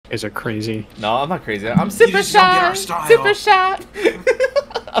guys are crazy. No, I'm not crazy. I'm super shy. Super shy.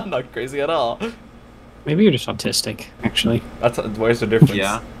 I'm not crazy at all. Maybe you're just autistic, actually. Where's the difference?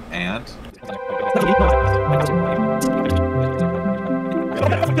 Yeah, and?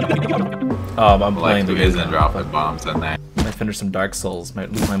 I'm playing the game. Dropping bombs in there. Might finish some Dark Souls.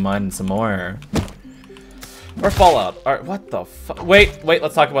 Might lose my mind some more. Or Fallout. Alright, what the fuck? Wait,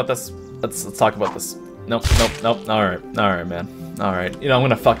 let's talk about this. Let's talk about this. Nope. Alright, man. Alright. You know, I'm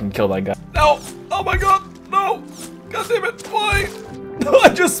gonna fucking kill that guy. No! Oh my god! No! God damn it! Why? No, I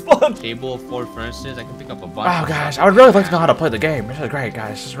just spawned! Table 4 furnaces, I can pick up a bunch. Oh gosh, I would really like to know how to play the game. This is great,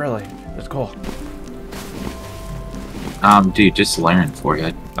 guys. It's cool. Dude, just learn for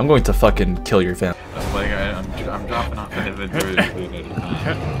it. I'm going to fucking kill your family. I'm dropping off an inventory. I'll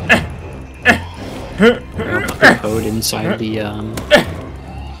put the code inside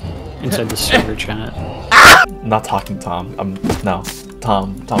the server chat. I'm not talking Tom. No.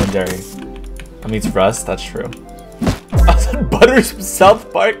 Tom and Jerry. I mean, it's Rust, that's true. I said Butters from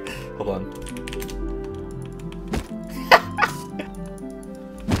South Park. Hold on.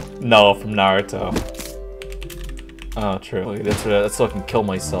 No, from Naruto. Oh, true. That's so I can kill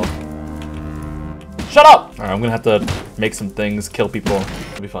myself. Shut up! Alright, I'm gonna have to make some things, kill people.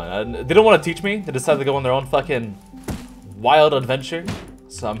 It'll be fine. They don't want to teach me. They decided to go on their own fucking wild adventure.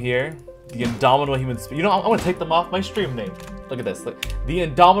 So I'm here. The Indomitable Human Spirit. You know, I want to take them off my stream name. Look at this. Look. The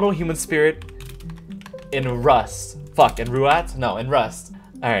Indomitable Human Spirit in Rust. Fuck, in Ruat? No, in Rust.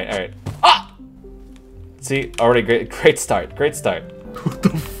 Alright. Ah! See? Already great start. Great start. What the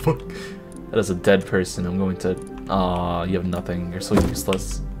fuck? That is a dead person. I'm going to... Aw, you have nothing. You're so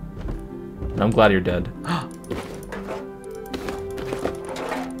useless. I'm glad you're dead. I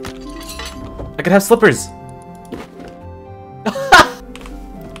could have slippers!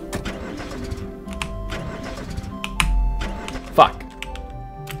 Fuck.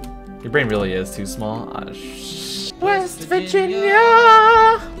 Your brain really is too small. West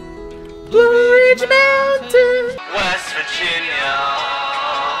Virginia! Blue Ridge Mountain! West Virginia!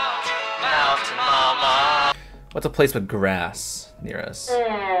 Mountain Mama! What's a place with grass near us?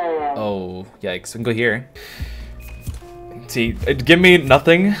 Oh, yikes. We can go here. See, give me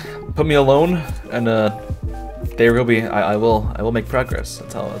nothing, put me alone, and there will be, I will make progress.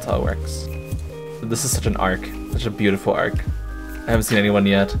 That's how it works. This is such an arc. Such a beautiful arc. I haven't seen anyone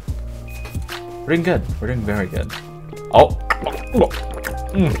yet. We're doing good. We're doing very good. Oh!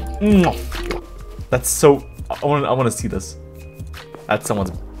 That's so... I want to see this. That's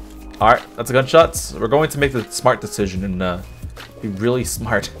someone's... Alright, that's a gunshot. We're going to make the smart decision and be really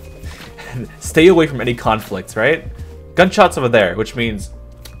smart. Stay away from any conflicts, right? Gunshots over there, which means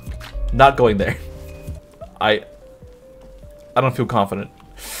not going there. I don't feel confident.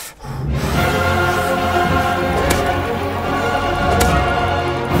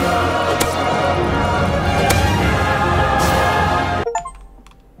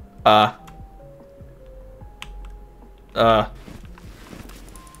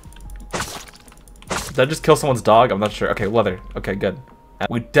 Did I just kill someone's dog? I'm not sure. Okay, leather. Okay, good.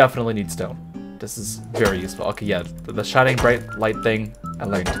 We definitely need stone. This is very useful. Okay, yeah, the shining bright light thing, I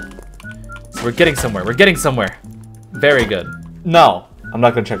learned. So we're getting somewhere. We're getting somewhere. Very good. No, I'm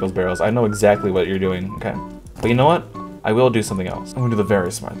not gonna check those barrels. I know exactly what you're doing. Okay, but you know what? I will do something else. I'm gonna do the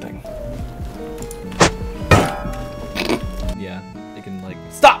very smart thing. Yeah, you can like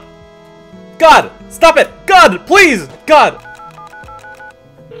stop. God, stop it. God, please, God.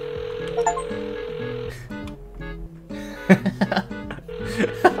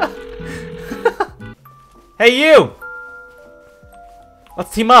 Hey you!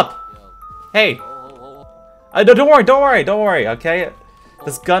 Let's team up. Hey. Don't worry, okay?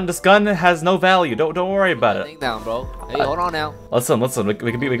 This gun has no value. Don't worry about it. Think down, bro. Hey, hold on now. Listen. We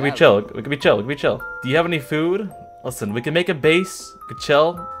can be chill. We can be chill. Do you have any food? Listen, we can make a base. We can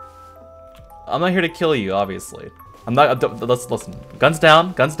chill. I'm not here to kill you, obviously. Let's listen. Guns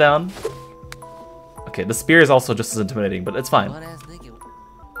down. Okay, the spear is also just as intimidating, but it's fine.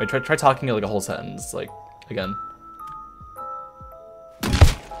 Wait, try talking it like a whole sentence, like again.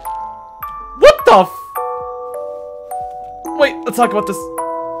 What the f? Wait, let's talk about this.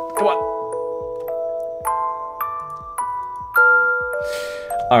 Come on.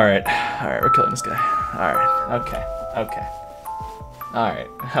 Alright, we're killing this guy. Alright, okay. Alright,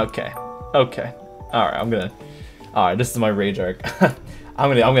 alright, this is my rage arc.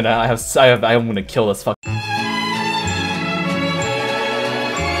 I'm gonna kill this fuck.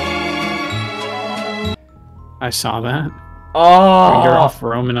 I saw that. Oh, you're off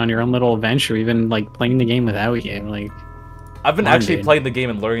roaming on your own little adventure, even like playing the game without you. Like, I've been actually playing the game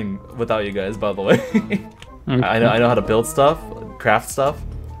and learning without you guys, by the way. I know how to build stuff, craft stuff.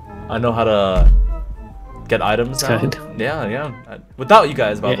 I know how to get items now. Good. Yeah. Without you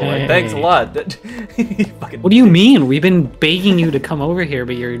guys, by the way. Thanks a lot. What do you mean? We've been begging you to come over here,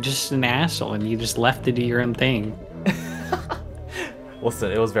 but you're just an asshole and you just left to do your own thing.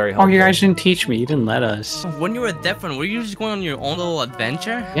 Listen, it was very helpful. Oh, you guys didn't teach me. You didn't let us. When you were different, were you just going on your own little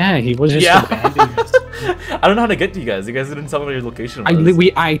adventure? Yeah, he was just abandoned us. I don't know how to get to you guys. You guys didn't tell me where your location was.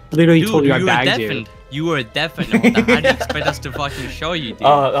 I literally told you I were bagged deafened. you. You were deafened. How do you expect us to fucking show you, dude?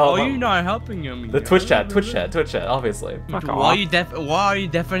 You're not helping him. The Twitch chat, obviously. Why are you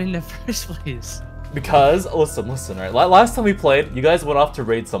deafened in the first place? Because, listen, right? Last time we played, you guys went off to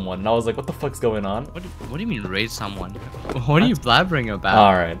raid someone, and I was like, what the fuck's going on? What do you mean raid someone? What are you blabbering about?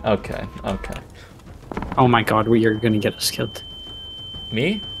 Alright, okay. Oh my god, you're gonna get us killed.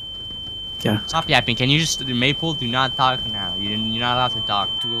 Me? Yeah. Stop yapping. Can you just, Maple, do not talk now. You're not allowed to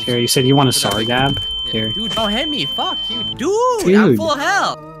talk. Here, you said you want a Sargab? Here. Dude, don't hit me. Fuck you. Dude, I'm full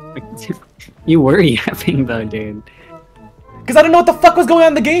health. You were yapping though, dude. Because I didn't know what the fuck was going on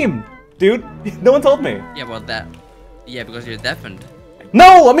in the game, dude. No one told me. Yeah, well yeah, because you're deafened.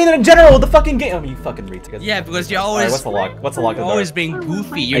 No, I mean in general, the fucking game. I mean, you fucking retard. Yeah, because you're always. Right, what's the lock? You're always being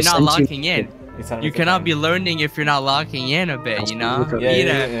goofy. You're not locking in. You cannot be fine. learning if you're not locking in a bit, you know?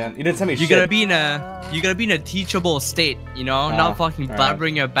 Yeah. You didn't tell me you gotta be in a teachable state, you know? Not fucking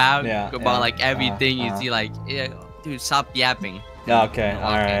blabbering about like everything you see, like, dude, stop yapping. Yeah, okay,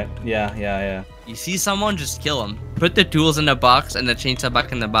 alright. Yeah. You see someone, just kill them. Put the tools in the box and the chainsaw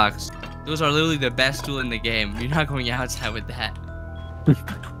back in the box. Those are literally the best tool in the game. You're not going outside with that.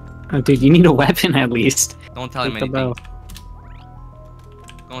 Oh, dude, you need a weapon at least. Don't tell him anything.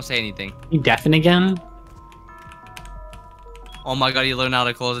 Don't say anything. You deafen again? Oh my god, you learned how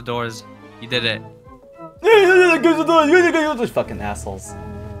to close the doors. You did it. Fucking assholes.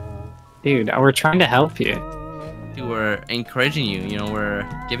 Dude, we're trying to help you. Dude, we're encouraging you, you know, we're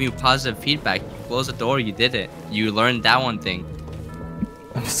giving you positive feedback. You closed the door, you did it. You learned that one thing.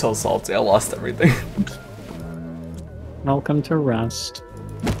 I'm so salty, I lost everything. Welcome to Rust.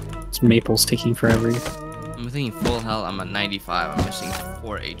 This Maple's taking forever. I'm thinking full health, I'm at 95, I'm missing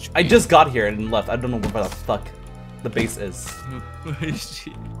 4 HP. I just got here and left. I don't know where the fuck the base is.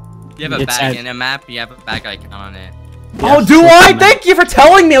 You have a bag in a map, you have a bag icon on it. Yeah, oh, do I? Thank you for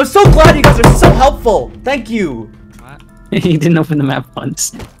telling me! I was so glad you guys are so helpful! Thank you! What? You didn't open the map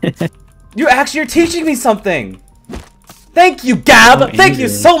once. You're teaching me something! Thank you, Gab! So Thank you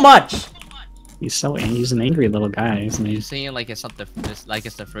so much! He's an angry little guy, isn't he? You're saying it like it's not the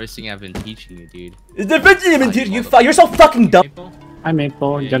first thing I've been teaching you, dude. It's the first thing I've been teaching you. You're so fucking dumb. Hi,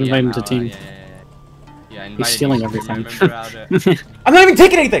 Maple. You gotta invite him to team. Yeah, he's stealing everything. I'm not even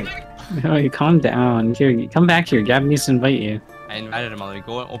taking anything! No, you calm down. Here, come back here. Gab needs to invite you. I invited him already.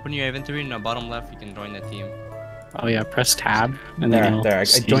 Go open your inventory in the bottom left. You can join the team. Oh yeah, press tab. And there. I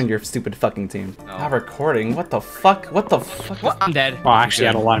joined your stupid fucking team. No. Not recording. What the fuck? What? I'm dead. Oh, I actually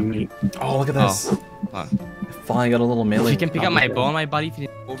had a lot of meat. Oh, look at this. I finally got a little melee. If you can pick up my bow on my body, if you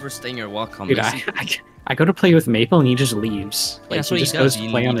overstaying, you're welcome. Dude, I go to play with Maple and he just leaves. Like, that's what he just does. goes to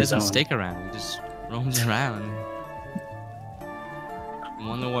play on his own. He doesn't stick around. He just roams around. I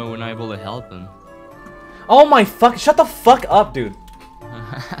wonder why we're not able to help him. Oh my fuck! Shut the fuck up, dude.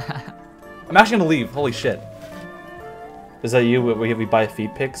 I'm actually gonna leave. Holy shit. Is that you? We buy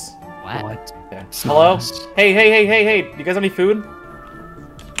feed pics? What? Yeah. Hello? Hey! You guys have any food?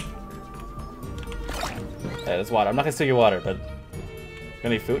 Hey, that's water. I'm not gonna steal your water, but... You got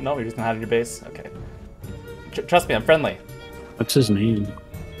any food? No, you're just gonna hide in your base? Okay. Trust me, I'm friendly. What's his name?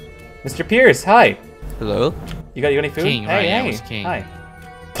 Mr. Pierce, hi! Hello? You got any food? King, hey, right? hey! Yeah, King. Hi.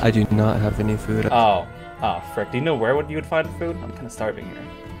 I do not have any food. Oh, frick. Do you know where you would find food? I'm kind of starving here.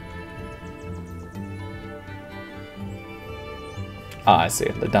 Ah, I see.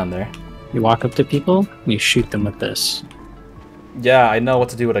 They're down there. You walk up to people and you shoot them with this. Yeah, I know what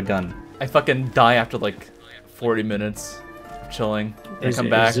to do with a gun. I fucking die after like 40 minutes of chilling. I come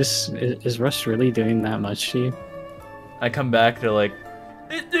back. Is Rust really doing that much to you? I come back, they're like,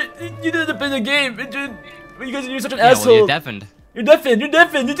 you didn't play the game. You guys are such an asshole. Well, you're deafened. You're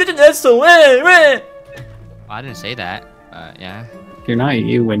deafened. You're such an asshole. Well, I didn't say that. Yeah. You're not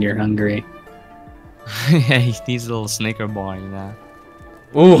you when you're hungry. Yeah, he needs a little Snicker bar, you know.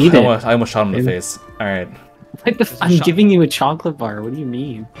 Ooh, I almost shot him in the face. Alright. I'm giving you a chocolate bar. What do you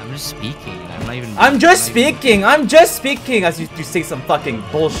mean? I'm just speaking. I'm not even... I'm just speaking as you say some fucking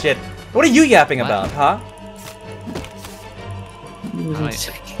bullshit. What are you yapping about, huh?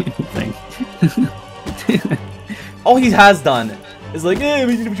 All he has done is like, hey,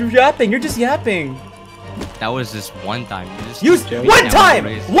 you're yapping. You're just yapping. That was just one time. Use one time!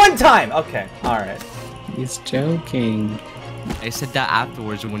 One time! Okay, alright. He's joking. I said that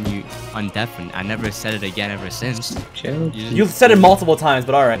afterwards when you undeafened. I never said it again ever since. Chill. You've said it multiple times,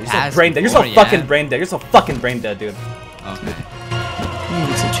 but alright. You're so brain dead. You're so fucking brain dead. You're so fucking brain dead, dude. Okay. You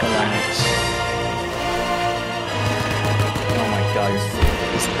need to chillax. Oh my god, you're so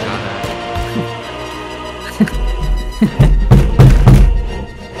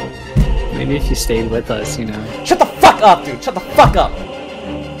Maybe if you stayed with us, you know. Shut the fuck up, dude. Shut the fuck up.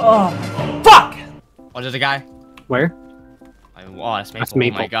 Oh, fuck. Oh, there's a guy. Where? Oh, that's Maple. That's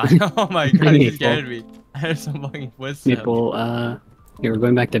Maple. Oh my god. Oh my god, you scared me. I heard some fucking footsteps. Maple, here, we're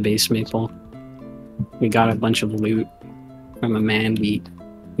going back to base, Maple. We got a bunch of loot from a man we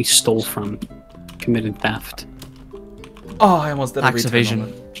stole from. Committed theft. Oh, I almost did Tax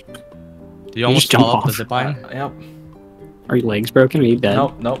evasion. Did you almost jump fall off off the zipline? Yep. Are your legs broken? Are you dead?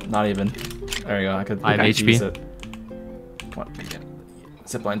 Nope, nope, not even. There you go. I could 5 HP. use it. Come on,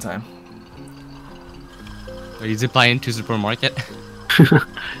 zipline time. Are you zipline to supermarket?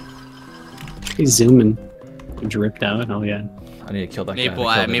 He's zooming. Dripped out. Oh yeah. I need to kill that Maple,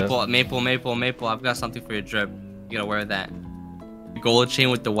 guy. Maple. I've got something for your drip. You gotta wear that. Gold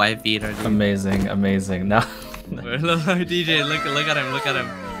chain with the white beater. Dude. Amazing, amazing. Now, DJ, look at him. Look at him.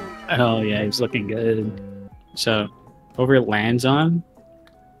 Oh yeah, he's looking good. So, over at Lands-On,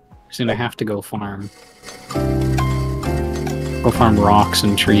 he's gonna have to go farm. Go farm rocks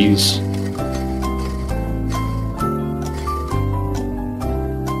and trees.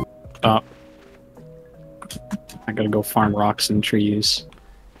 Oh. I gotta go farm rocks and trees.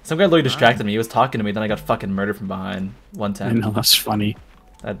 some guy literally distracted me. He was talking to me, then I got fucking murdered from behind. 110. I know, that's funny.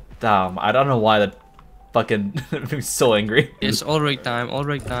 That, I don't know why that fucking made me so angry. It's all right time. All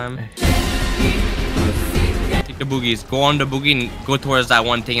right time. Take the boogies. Go on the boogie and go towards that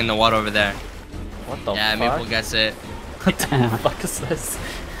one thing in the water over there. What the Yeah, fuck? Maple gets it. What the fuck is this?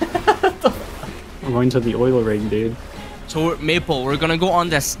 We're going to the oil rig, dude. So Maple, we're gonna go on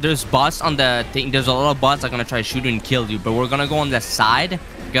this. There's bots on the thing. There's a lot of bots that are gonna try to shoot you and kill you. But we're gonna go on the side.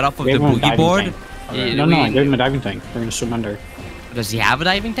 Get off of the boogie board. Okay. No, give him a diving tank. We're gonna swim under. Does he have a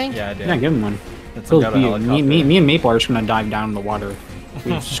diving tank? Yeah, I do. Yeah, give him one. Me and Maple are just gonna dive down in the water.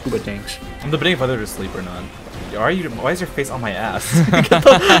 We have scuba tanks. I'm debating whether to sleep or not. Why is your face on my ass? What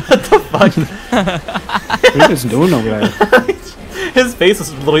the fuck? What are you guys doing over there? His face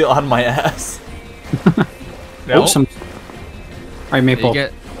is literally on my ass. Nope. Alright, Maple,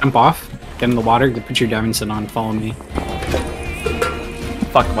 get... jump off, get in the water, put your diving suit on, follow me.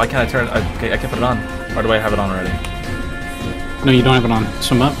 Fuck, why can't I turn it? Okay, I can put it on. Or do I have it on already? No, you don't have it on.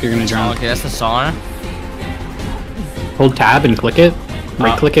 Swim up, you're gonna drown. Oh, okay, that's the sauna. Hold tab and click it.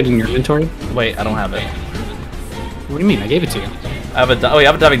 Right-click it in your inventory. Wait, I don't have it. What do you mean? I gave it to you. I have a you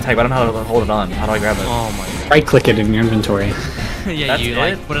have a diving tank, but I don't know how to hold it on. How do I grab it? Oh my god. Right-click it in your inventory. Yeah, That's you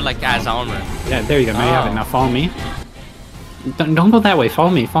like put it like as armor. Yeah, there you go. Now you have it. Now follow me. Don't go that way.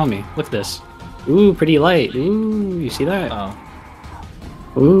 Follow me. Follow me. Look at this. Ooh, pretty light. Ooh, you see that? Oh.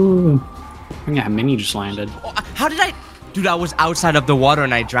 Ooh. Yeah, Mini just landed. Oh, how did I? Dude, I was outside of the water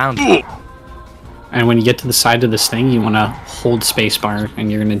and I drowned. And when you get to the side of this thing, you want to hold spacebar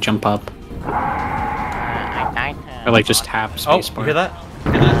and you're going to jump up. Or like just tap spacebar. Oh, you hear that?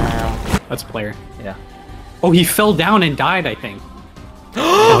 That's player. Yeah. Oh, he fell down and died, I think.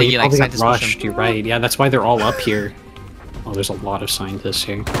 Oh, he he like probably got scientist rushed. mission. You're right. Yeah, that's why they're all up here. Oh, there's a lot of scientists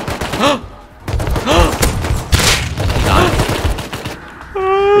here. Are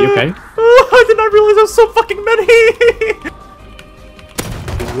you okay? I did not realize there was so fucking many.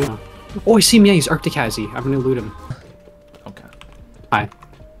 Oh, I see him. Yeah, he's Arctic Hazy. I'm gonna loot him. Okay. Hi.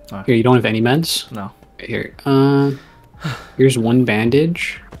 Hi. Here, you don't have any meds? No. Here. Here's one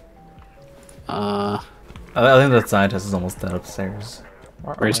bandage. I think the scientist is almost dead upstairs.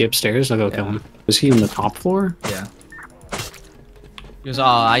 Where is he upstairs? I'll go kill him. Was he on the top floor? Yeah. He goes, oh,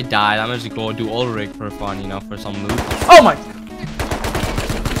 I died. I'm just gonna go do Ulrich for fun, you know, for some loot. Oh my!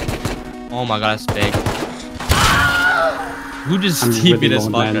 Oh my god, that's big. Who just I'm TP'd really this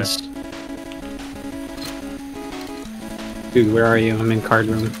low on fucker? meds. Dude, where are you? I'm in card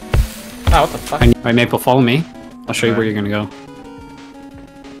room. Ah, what the fuck? Alright, Maple, follow me. I'll show you where you're gonna go.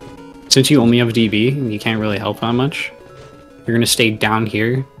 Since you only have DB, and you can't really help that much, you're gonna stay down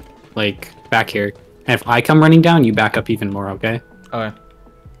here, like, back here. And if I come running down, you back up even more, okay? Okay.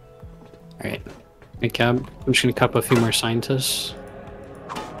 Alright. Hey, Cab, I'm just gonna cup a few more scientists.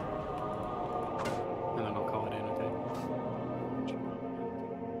 And then I'll call it in, okay?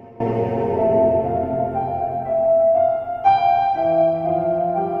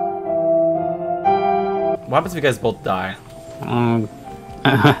 What happens if you guys both die?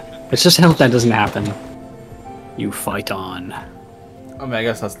 Let's just hope that doesn't happen. You fight on. I mean, I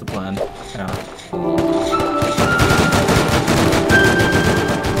guess that's the plan. Yeah.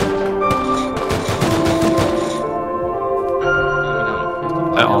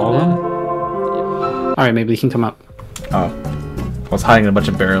 maybe we can come up. Oh. I was hiding in a bunch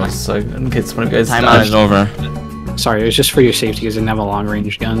of barrels, so in case one of you guys... Timeout is over. Sorry, it was just for your safety because I didn't have a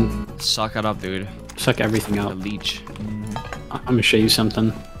long-range gun. Suck it up, dude. Suck everything The up. leech. I'm gonna show you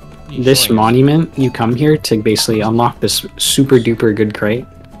something. This monument, you come here to basically unlock this super duper good crate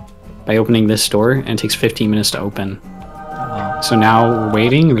by opening this door, and it takes 15 minutes to open. So now we're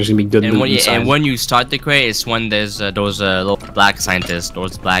waiting, and there's gonna be good loot inside. And when you start the crate, it's when there's those little black scientists,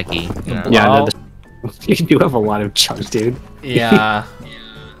 those blackie. You know? Yeah, you do have a lot of chunk, dude. Yeah.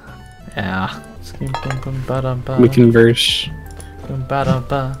 Yeah. We converse.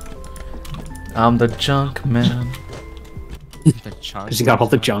 I'm the junk man. The chunk. Cause you got all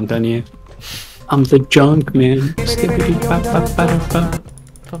the junk on you. I'm the junk man.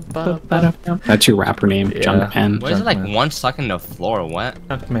 That's your rapper name, Junk Man. Why is it like one stuck in the floor? What?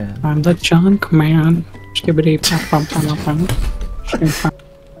 Junk man. I'm the junk man.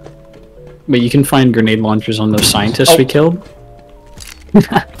 But you can find grenade launchers on those scientists we killed.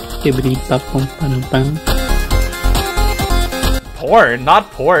 Porn,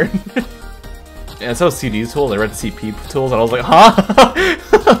 not porn. Yeah, so CDs tool, I read CP tools, and I was like,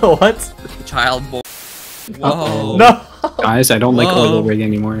 huh? What? Child boy. Whoa. No! Guys, I don't like oil rig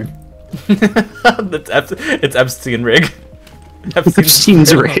anymore. It's Epstein rig.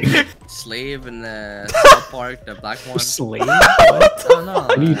 Epstein's rig. Slave in the South Park, the black one. Slave? What? Oh, no.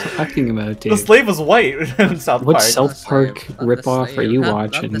 What are you talking about, dude? The slave was white in South What Park. South Park ripoff are you Not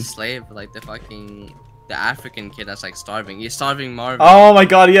watching? the slave, like the fucking... The African kid that's like starving. He's starving Marvin. Oh my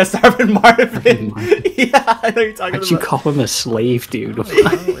god, yes, Starving Marvin. Yeah, I know you're talking How'd you about. call him a slave, dude? He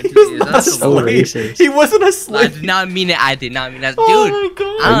was not a so slave. racist. He wasn't a I slave. did not mean it. I did not mean that. Dude, Oh my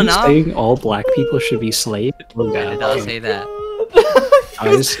god. I Are don't you know. saying all black people should be slaves? Oh, I did not say that.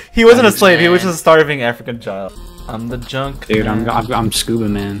 Guys, He wasn't a slave, he was just a starving African child. I'm the junk. dude, man. I'm Scuba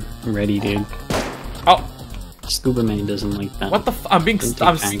Man. I'm ready, dude. Oh, Scuba Man doesn't like that. what the f- I'm being Don't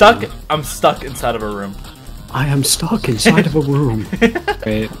I'm take stuck. anger. I'm stuck inside of a room. I am stuck inside of a room.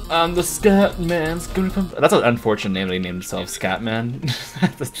 Right. I'm the Scat Man. That's an unfortunate name that he named himself, Scat Man.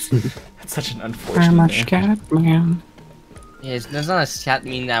 that's such an unfortunate I'm a name. scat man. Yeah, there's not a scat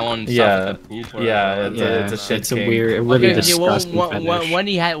mean that one. Yeah, Poop or, yeah, it's a shit It's a king. weird, a really Okay, disgusting fetish. when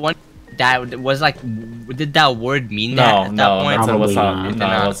he had one that was like, did that word mean that No, at that no, point? that's what it was Probably not. not.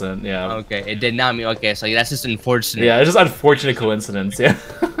 No, it wasn't. Yeah. Okay, it did not mean. Okay, so that's just unfortunate. Yeah, it's just unfortunate coincidence. Yeah.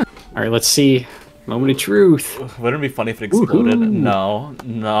 All right, let's see. Moment of truth. Wouldn't it be funny if it exploded? Woohoo. No,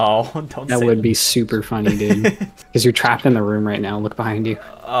 no, don't That say would be super funny, dude. Because you're trapped in the room right now. Look behind you.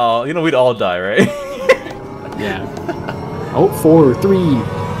 Oh, you know we'd all die, right? Yeah. Oh, 4, 3, 2, 1.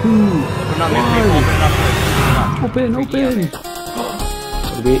 Open, open.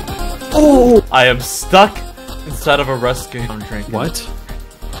 What do we? Oh! I am stuck inside of a rust game. I'm drinking. What?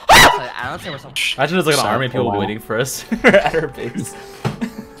 I don't think it was something. Imagine there's like an Sorry, army of people wow. waiting for us at our base.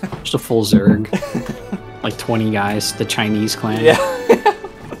 Just a full Zerg. Like 20 guys, the Chinese clan. Yeah.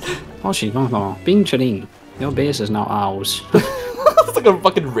 Oh, she's going Bing Chading. Your base is now ours. It's like a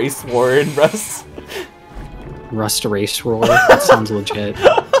fucking race war in Rust. Rust race roar. That sounds legit.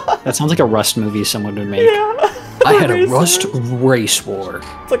 That sounds like a Rust movie someone would make. Yeah. I had a Race Rust war. race war.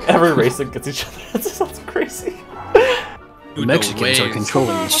 It's like every race against each other. That sounds crazy. The Mexicans are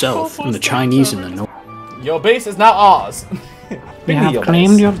controlling the south, and the Chinese in the north. Your base is now ours. We Your have base.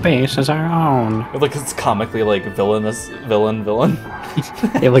 claimed your base as our own. Like it's comically like villainous, villain.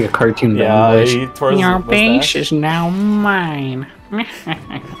 They have like a cartoon Yeah, villain he voice. twirls Your his base mustache. is now mine. I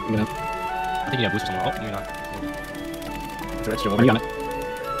think you have boost on the maybe not. You got it.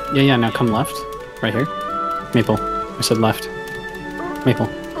 Yeah, yeah, now come left. Right here. Maple. I said left. Maple.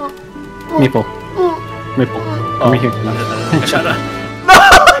 Maple. Maple. Come right here. Shut up.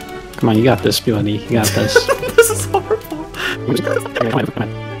 Come on, you got this, buddy. You got this. This is horrible.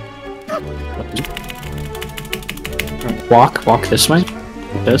 Walk this way.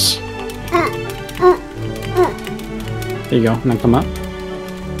 Like this. There you go. Now come up.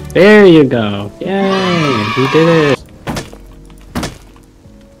 There you go. Yay! We did it.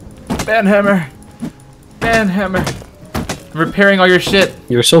 Banhammer. Banhammer. I'm repairing all your shit.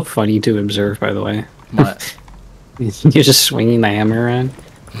 You're so funny to observe, by the way. What? You're just swinging the hammer around.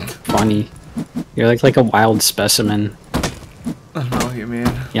 Funny. You're like a wild specimen. I don't know what you mean.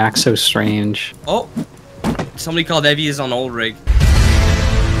 You act so strange. Oh, somebody called Evie is on old rig.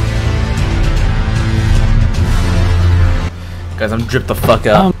 Guys, I'm dripped the fuck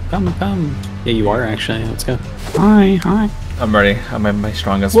out. Come. Yeah, you are actually. Let's go. Hi. I'm ready. I'm at my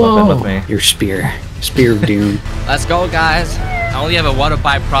strongest weapon with me. Your spear. Spear of Doom. Let's go, guys. I only have a water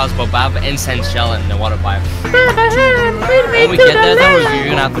pipe crossbow, but I have an incense shell in the water pipe. When we get there, though, you're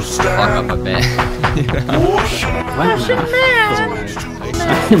gonna have to just fuck up a bit.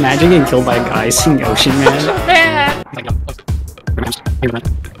 Imagine getting killed by a guy singing Ocean Man.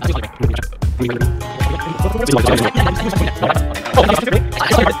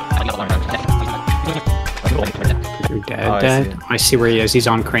 You're dead, I see where he is. He's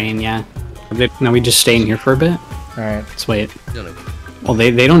on crane, yeah. Now we just stay in here for a bit. Alright. Let's wait. Well,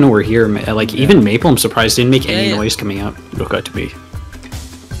 they don't know we're here. Like, even Maple, I'm surprised, didn't make any noise coming up. Look at me.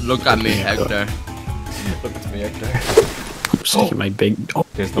 Look at me, Hector. Look at me, Hector. I'm sticking my big... Oh.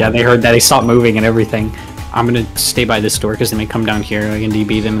 Yeah, they heard that. They stopped moving and everything. I'm gonna stay by this door because they may come down here. I can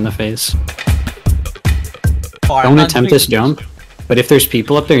DB them in the face. Don't attempt this jump. But if there's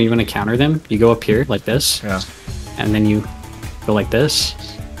people up there and you want to counter them, you go up here like this. Yeah. And then you go like this.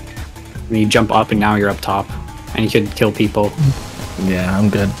 And you jump up and now you're up top. And you could kill people. Yeah, I'm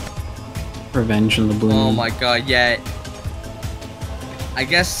good. Revenge in the bloom. Oh my god, yeah. I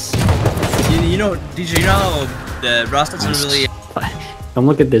guess... You know, DJ, you know the Rust doesn't really... Don't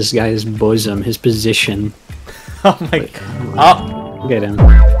look at this guy's bosom, his position. Oh my god. Oh! Look at him.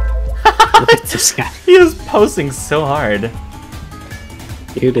 Look at this guy. He is posing so hard.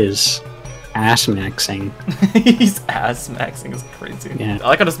 Dude is ass maxing. He's ass maxing, is crazy. Yeah. I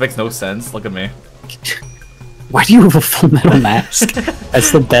like how this makes no sense. Look at me. Why do you have a full metal mask?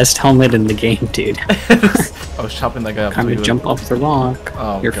 That's the best helmet in the game, dude. I was chopping like a... Kind of jump off the rock.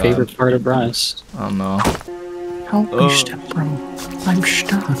 Oh, Your god. favorite part of Rust. Oh no. Help me, step bro. I'm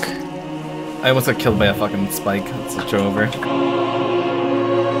stuck. I almost got killed by a fucking spike. It's a show over.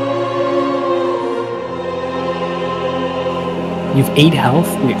 You've 8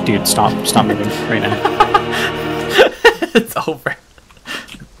 health? Dude, stop moving right now. It's over.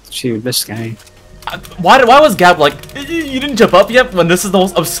 Dude, this guy. Why was Gab like, you didn't jump up yet when this is the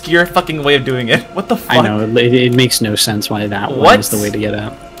most obscure fucking way of doing it? What the fuck? I know, it makes no sense why that one is the way to get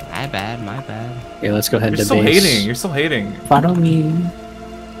out. My bad, my bad. Okay, let's go ahead to You're base. so hating, you're so hating. Follow me.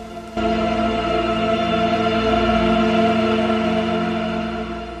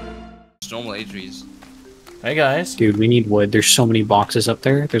 Normal trees. Hey guys. Dude, we need wood. There's so many boxes up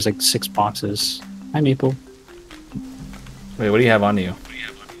there. There's like 6 boxes. Hi, Maple. Wait, what do you have on you?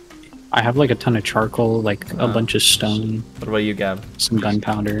 I have like a ton of charcoal, like a bunch of stone. What about you, Gab? Some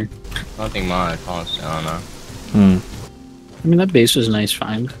gunpowder. Nothing much, honestly, I don't know. I mean, that base was a nice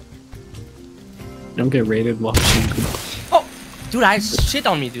find. Don't get raided while seeing people. Oh! Dude, I shit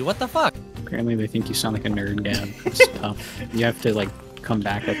on me, dude. What the fuck? Apparently they think you sound like a nerd, Gab. It's tough. You have to like come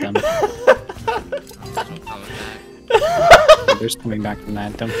back at them. They're just coming back from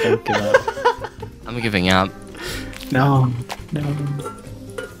that. Don't give up. I'm giving up. No.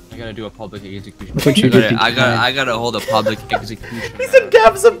 I gotta do a public execution. Look what you did. I gotta hold a public execution. He said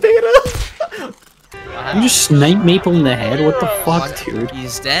Gab's a beta! You just sniped Maple in the head? What the fuck, dude?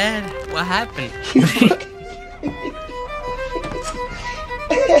 He's dead. What happened?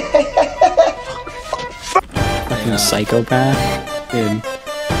 Fucking psychopath. Dude.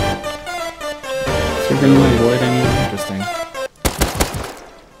 Is there my wood anymore? Interesting.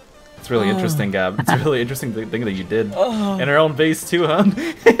 It's really interesting, Gab. It's a really interesting thing that you did. In our own base too, huh?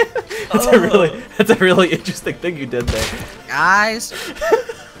 That's a really interesting thing you did there. Guys,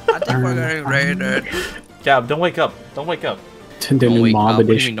 I think we're getting raided. Gab, don't wake up. Don't wake up. Don't wake up. What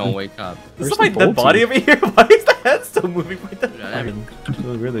do you mean don't wake up? Is my dead body over here? Why is the head still moving? It's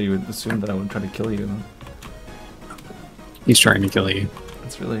really weird that you would assume that I would try to kill you. He's trying to kill you.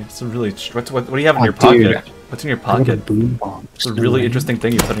 It's really, what do you have in your pocket? Dude. What's in your pocket? Boom bomb. It's a really interesting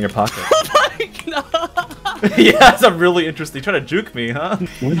thing you put in your pocket. Oh my god! Yeah, it's a really interesting. You're trying to juke me, huh?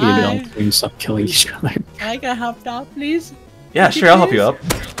 Why do you don't stop killing each other? I can help out, please. Yeah, sure, I'll help you up.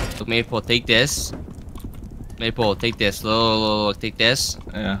 Look, Maple, take this. Maple, take this. Look, take this.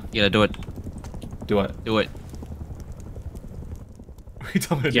 Yeah. You gotta do it. Do what? Do it. What are you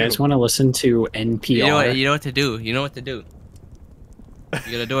telling me to You guys want to listen to NPR? You know what to do. You know what to do.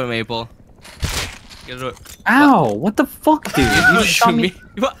 You gotta do it, Maple. You gotta do it. Ow! What the fuck, dude? You shot me.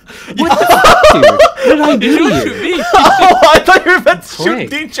 What? What the fuck, dude? What did I do to you? Oh, I thought you were meant to shoot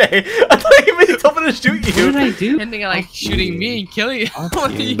DJ. I thought you meant to tell me to shoot you. What did I do? Ending like shooting me and killing you.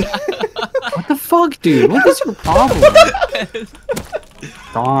 What the fuck, dude? What is your problem?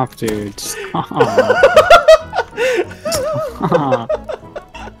 Stop, dude. Stop. Stop.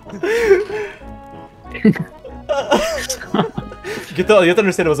 You have to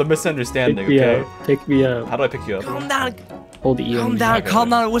understand it was a misunderstanding, okay? Pick me up. How do I pick you up? Calm down. Hold the E. Calm down. Calm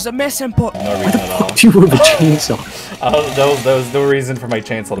down. It was a misinput. No reason at all. You have a chainsaw. There was no reason for my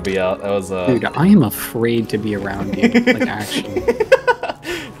chainsaw to be out. That was Dude, I am afraid to be around you. Like actually.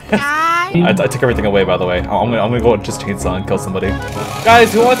 I took everything away, by the way. I'm gonna go and just chainsaw and kill somebody.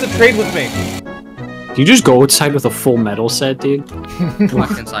 Guys, who wants to trade with me? Do you just go outside with a full metal set, dude? Go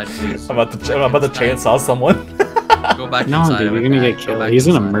back inside, please. I'm about to chainsaw someone. Go back no, inside. dude, you're gonna get killed. He's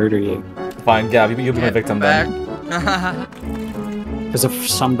gonna murder you. Fine, Gab, you'll be my victim then. Because of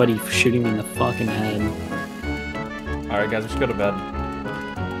somebody shooting me in the fucking head. Alright, guys, we should go to bed.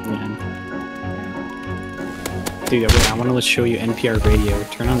 Man. Dude, wait, I want to show you NPR radio.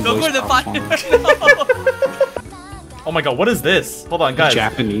 Turn on voice box on. Oh my god, what is this? Hold on, guys.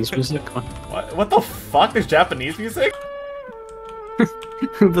 Japanese music? What the fuck? There's Japanese music?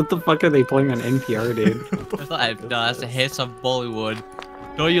 What the fuck are they playing on NPR, dude? No, that's the hits of Bollywood.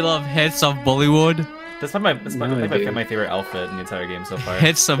 Don't you love hits of Bollywood? That's my favorite outfit in the entire game so far.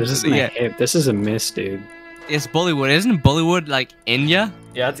 Hits of this is a miss, dude. It's Bollywood. Isn't Bollywood like India?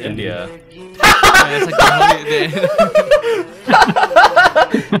 Yeah, it's India. Yeah, it's like the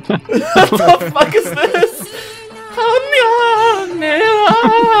What the fuck is this?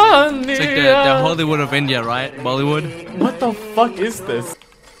 It's like the Hollywood of India, right? Bollywood. What the fuck is this?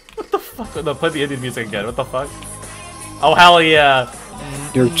 What the fuck? No, play the Indian music again. What the fuck? Oh hell yeah!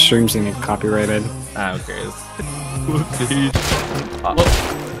 Your stream's gonna get copyrighted. Ah, who cares?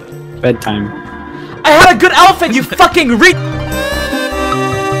 Bedtime. I had a good outfit, you fucking